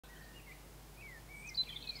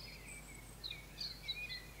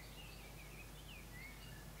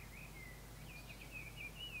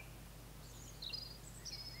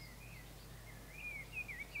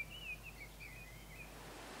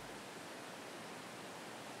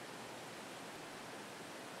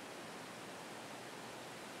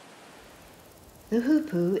The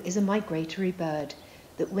hoopoe is a migratory bird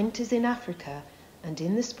that winters in Africa and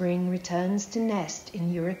in the spring returns to nest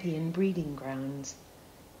in European breeding grounds.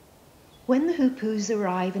 When the hoopoes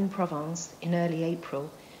arrive in Provence in early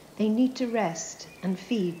April, they need to rest and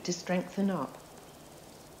feed to strengthen up.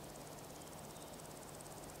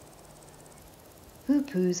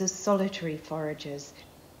 Hoopoes are solitary foragers.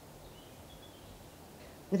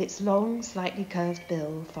 With its long, slightly curved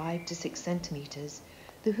bill, 5 to 6 centimeters,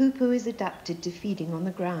 the hoopoe is adapted to feeding on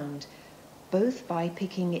the ground, both by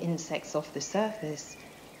picking insects off the surface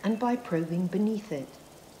and by probing beneath it.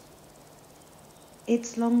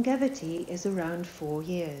 Its longevity is around 4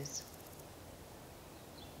 years.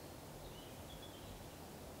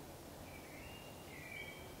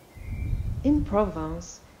 In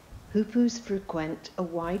Provence, hoopoes frequent a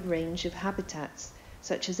wide range of habitats,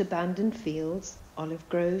 such as abandoned fields, olive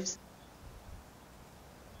groves,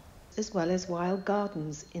 as well as wild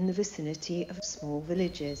gardens in the vicinity of small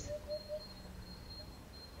villages.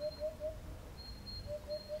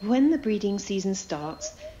 When the breeding season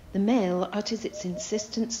starts, the male utters its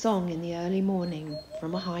insistent song in the early morning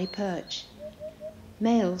from a high perch.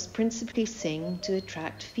 Males principally sing to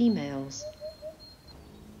attract females.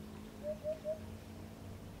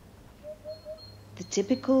 The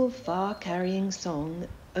typical far-carrying song,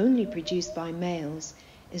 only produced by males,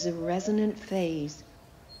 is a resonant phase,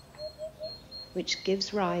 which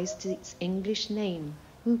gives rise to its English name,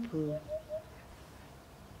 Hoopoe.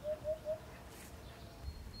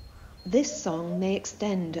 This song may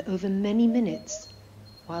extend over many minutes.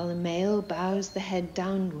 While the male bows the head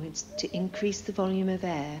downwards to increase the volume of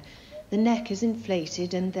air, the neck is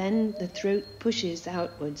inflated and then the throat pushes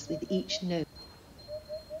outwards with each note.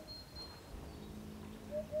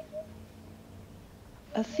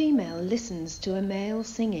 A female listens to a male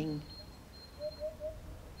singing.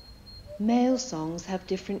 Male songs have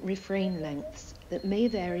different refrain lengths that may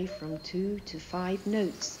vary from 2 to 5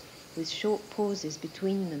 notes, with short pauses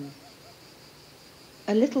between them.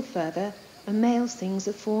 A little further, a male sings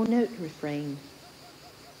a 4-note refrain.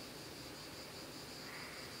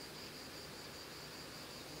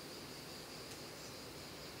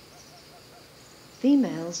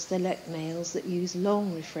 Females select males that use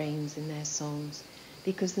long refrains in their songs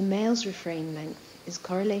because the male's refrain length is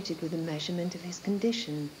correlated with a measurement of his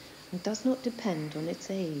condition and does not depend on its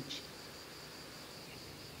age.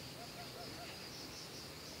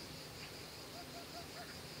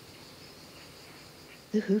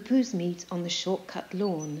 The hoopoes meet on the short-cut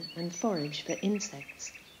lawn and forage for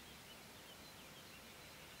insects.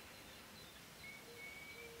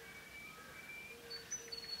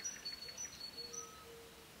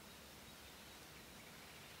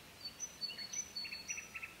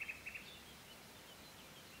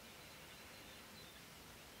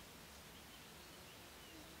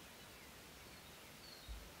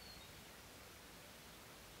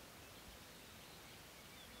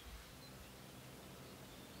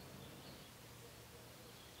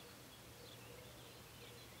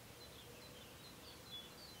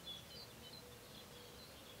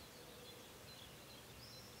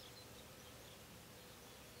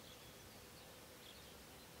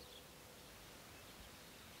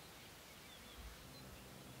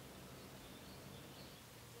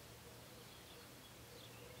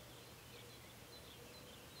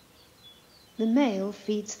 The male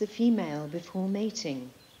feeds the female before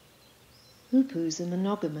mating. Hoopoes are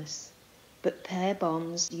monogamous, but pair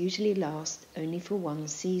bonds usually last only for 1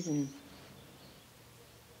 season.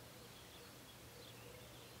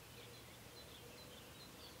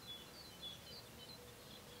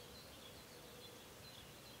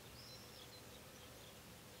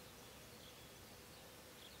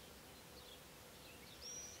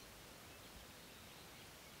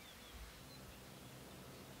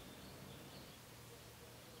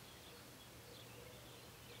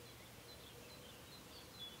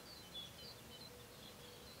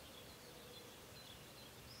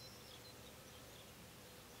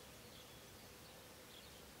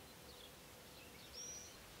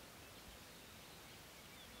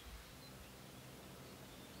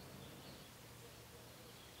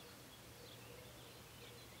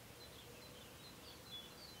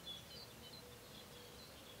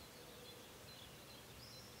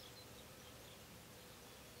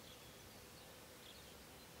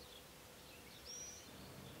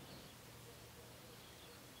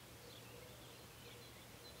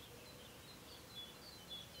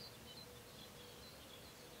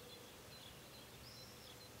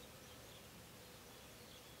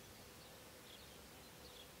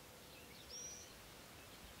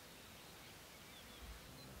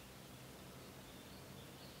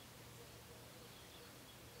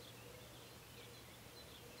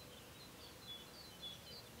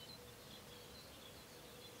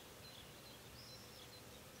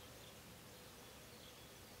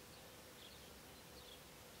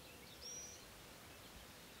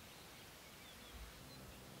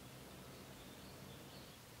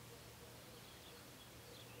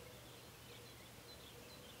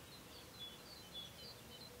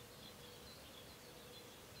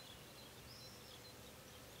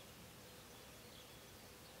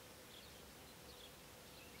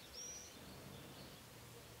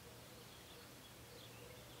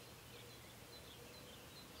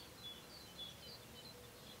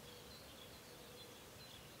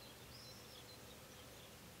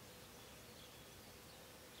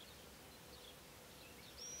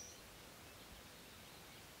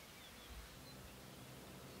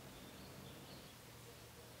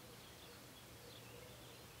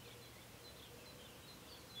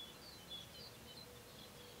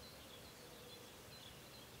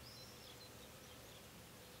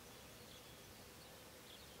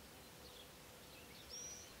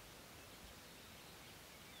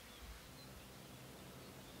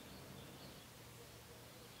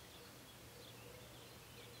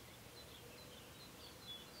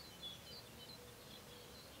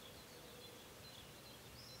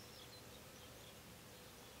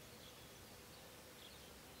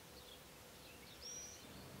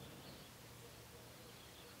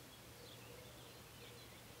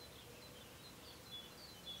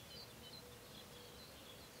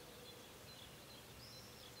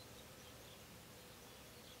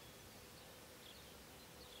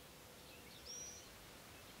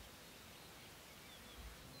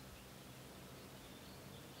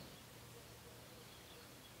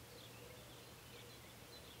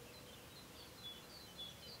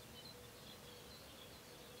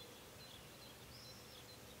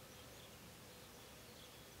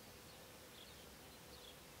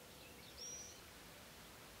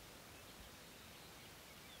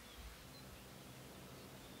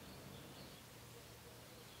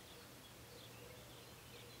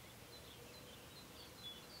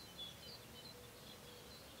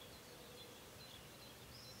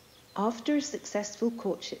 After a successful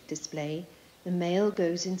courtship display, the male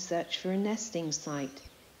goes in search for a nesting site,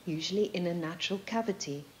 usually in a natural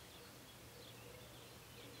cavity,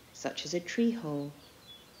 such as a tree hole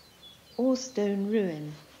or stone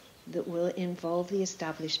ruin that will involve the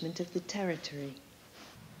establishment of the territory.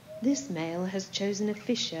 This male has chosen a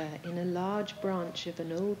fissure in a large branch of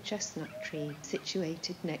an old chestnut tree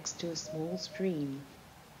situated next to a small stream.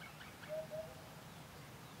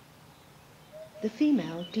 The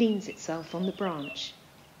female cleans itself on the branch.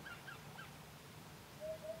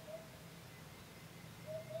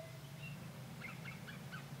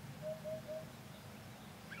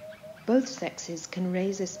 Both sexes can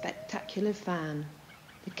raise a spectacular fan,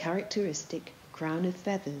 the characteristic crown of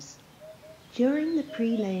feathers. During the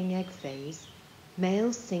pre-laying egg phase,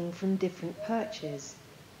 males sing from different perches,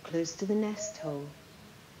 close to the nest hole.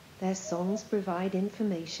 Their songs provide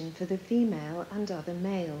information for the female and other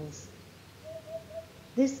males.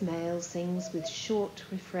 This male sings with short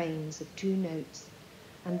refrains of 2 notes,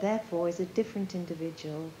 and therefore is a different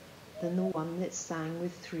individual than the one that sang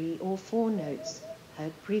with 3 or 4 notes,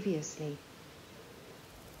 heard previously.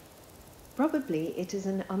 Probably it is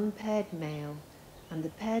an unpaired male, and the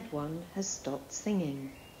paired one has stopped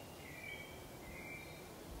singing.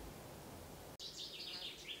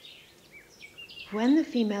 When the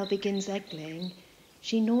female begins egg laying,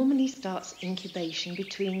 she normally starts incubation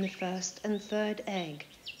between the first and third egg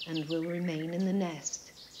and will remain in the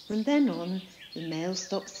nest. From then on, the male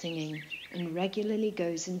stops singing and regularly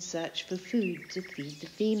goes in search for food to feed the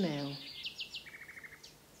female.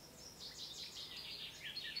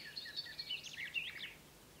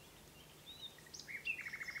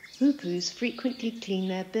 Hoopoes frequently clean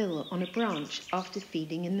their bill on a branch after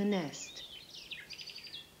feeding in the nest.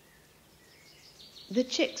 The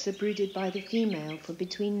chicks are brooded by the female for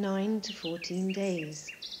between 9 to 14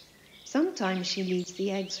 days. Sometimes she leaves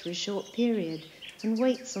the eggs for a short period and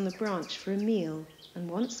waits on the branch for a meal, and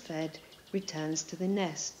once fed, returns to the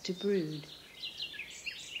nest to brood.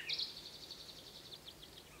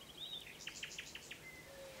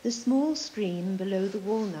 The small stream below the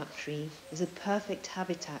walnut tree is a perfect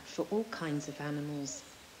habitat for all kinds of animals,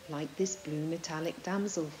 like this blue metallic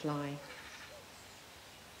damselfly.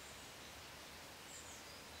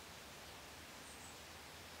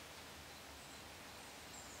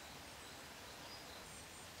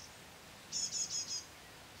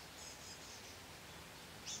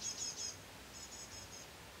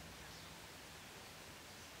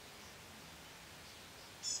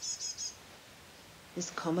 This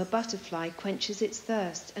comma butterfly quenches its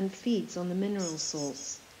thirst and feeds on the mineral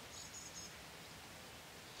salts.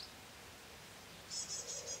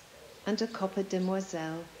 And a copper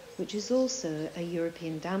demoiselle, which is also a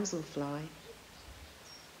European damselfly,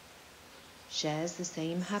 shares the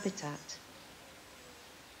same habitat.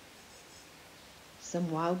 Some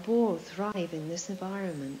wild boar thrive in this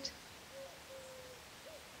environment.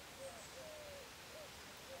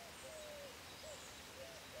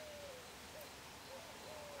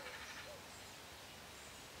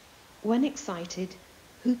 When excited,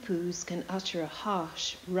 hoopoes can utter a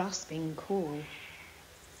harsh, rasping call.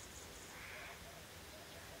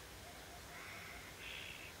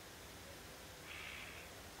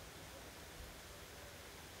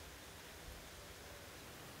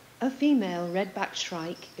 A female red-backed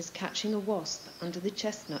shrike is catching a wasp under the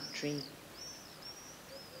chestnut tree.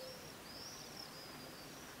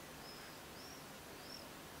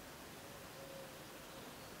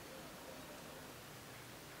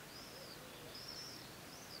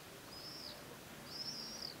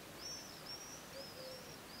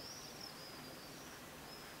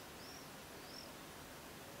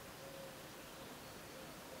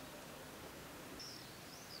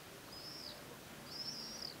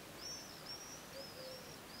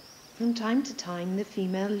 From time to time, the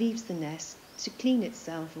female leaves the nest to clean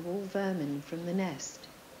itself of all vermin from the nest.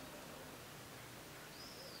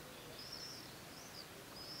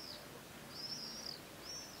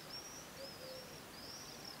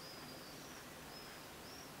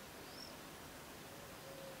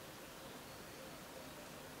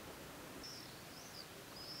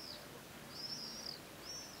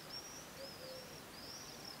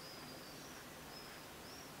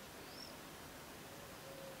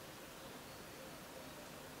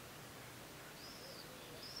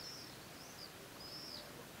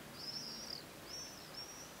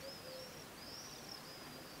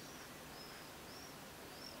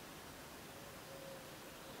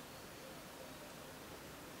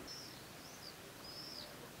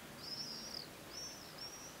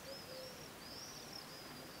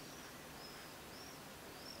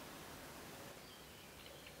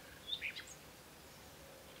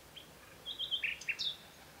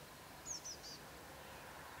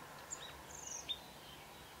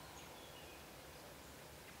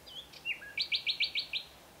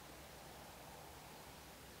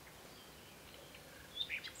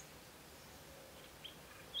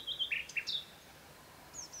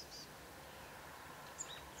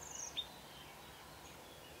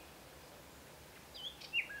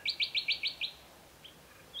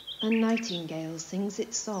 A nightingale sings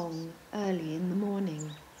its song early in the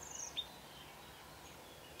morning.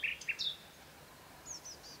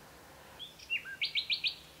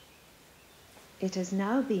 It has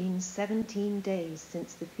now been 17 days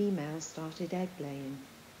since the female started egg-laying.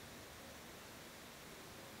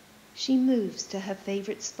 She moves to her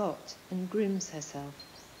favourite spot and grooms herself.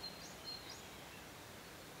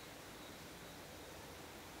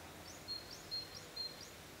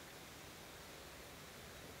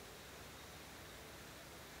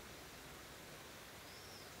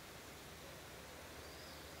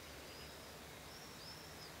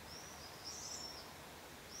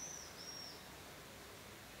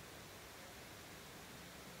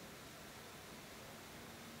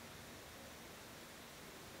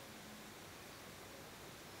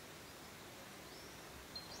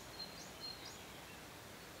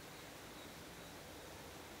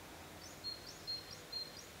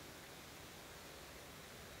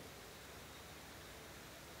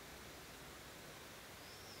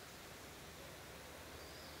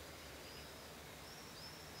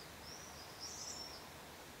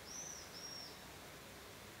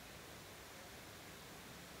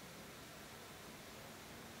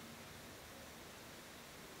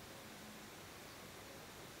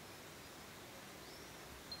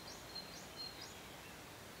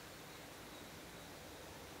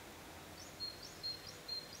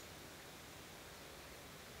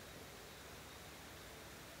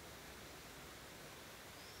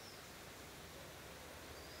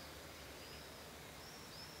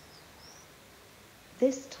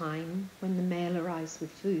 This time, when the male arrives with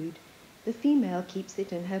food, the female keeps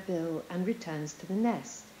it in her bill and returns to the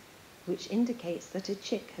nest, which indicates that a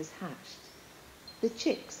chick has hatched. The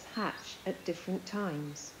chicks hatch at different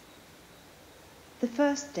times. The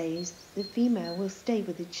first days, the female will stay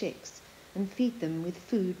with the chicks and feed them with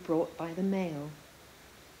food brought by the male.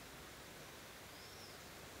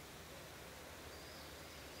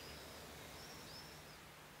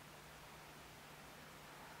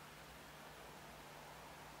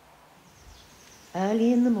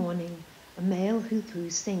 Early in the morning, a male hoopoe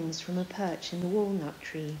sings from a perch in the walnut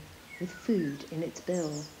tree with food in its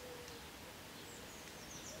bill.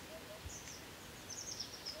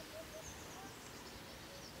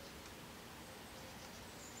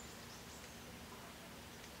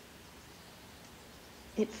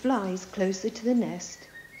 It flies closer to the nest,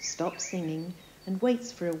 stops singing, and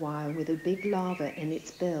waits for a while with a big larva in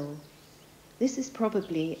its bill. This is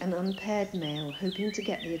probably an unpaired male hoping to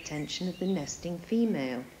get the attention of the nesting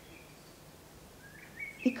female.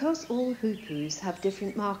 Because all hoopoes have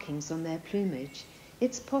different markings on their plumage,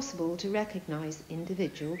 it's possible to recognize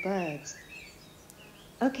individual birds.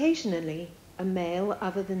 Occasionally, a male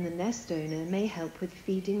other than the nest owner may help with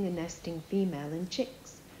feeding the nesting female and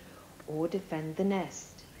chicks, or defend the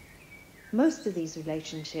nest. Most of these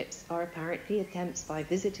relationships are apparently attempts by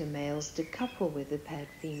visitor males to couple with the paired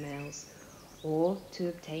females, or to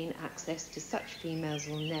obtain access to such females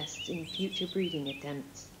or nests in future breeding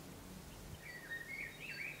attempts.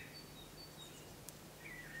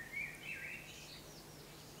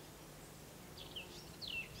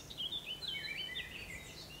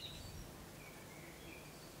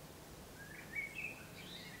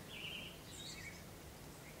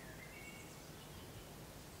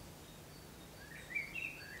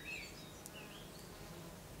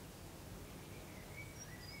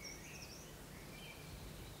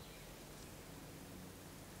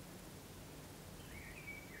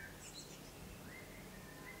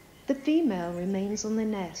 The female remains on the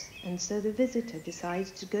nest, and so the visitor decides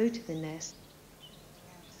to go to the nest,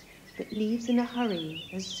 but leaves in a hurry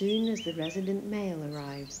as soon as the resident male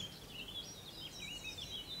arrives.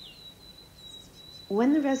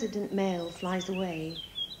 When the resident male flies away,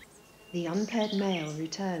 the unpaired male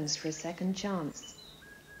returns for a second chance.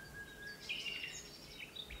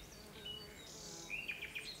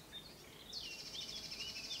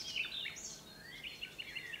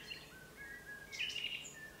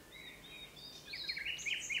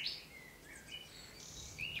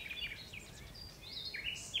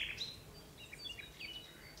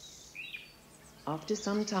 After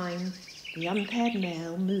some time, the unpaired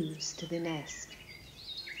male moves to the nest,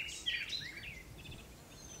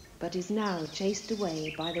 but is now chased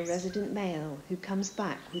away by the resident male who comes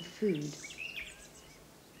back with food.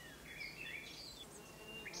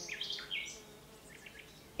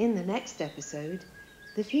 In the next episode,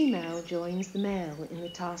 the female joins the male in the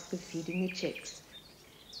task of feeding the chicks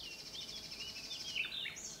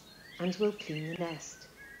and will clean the nest.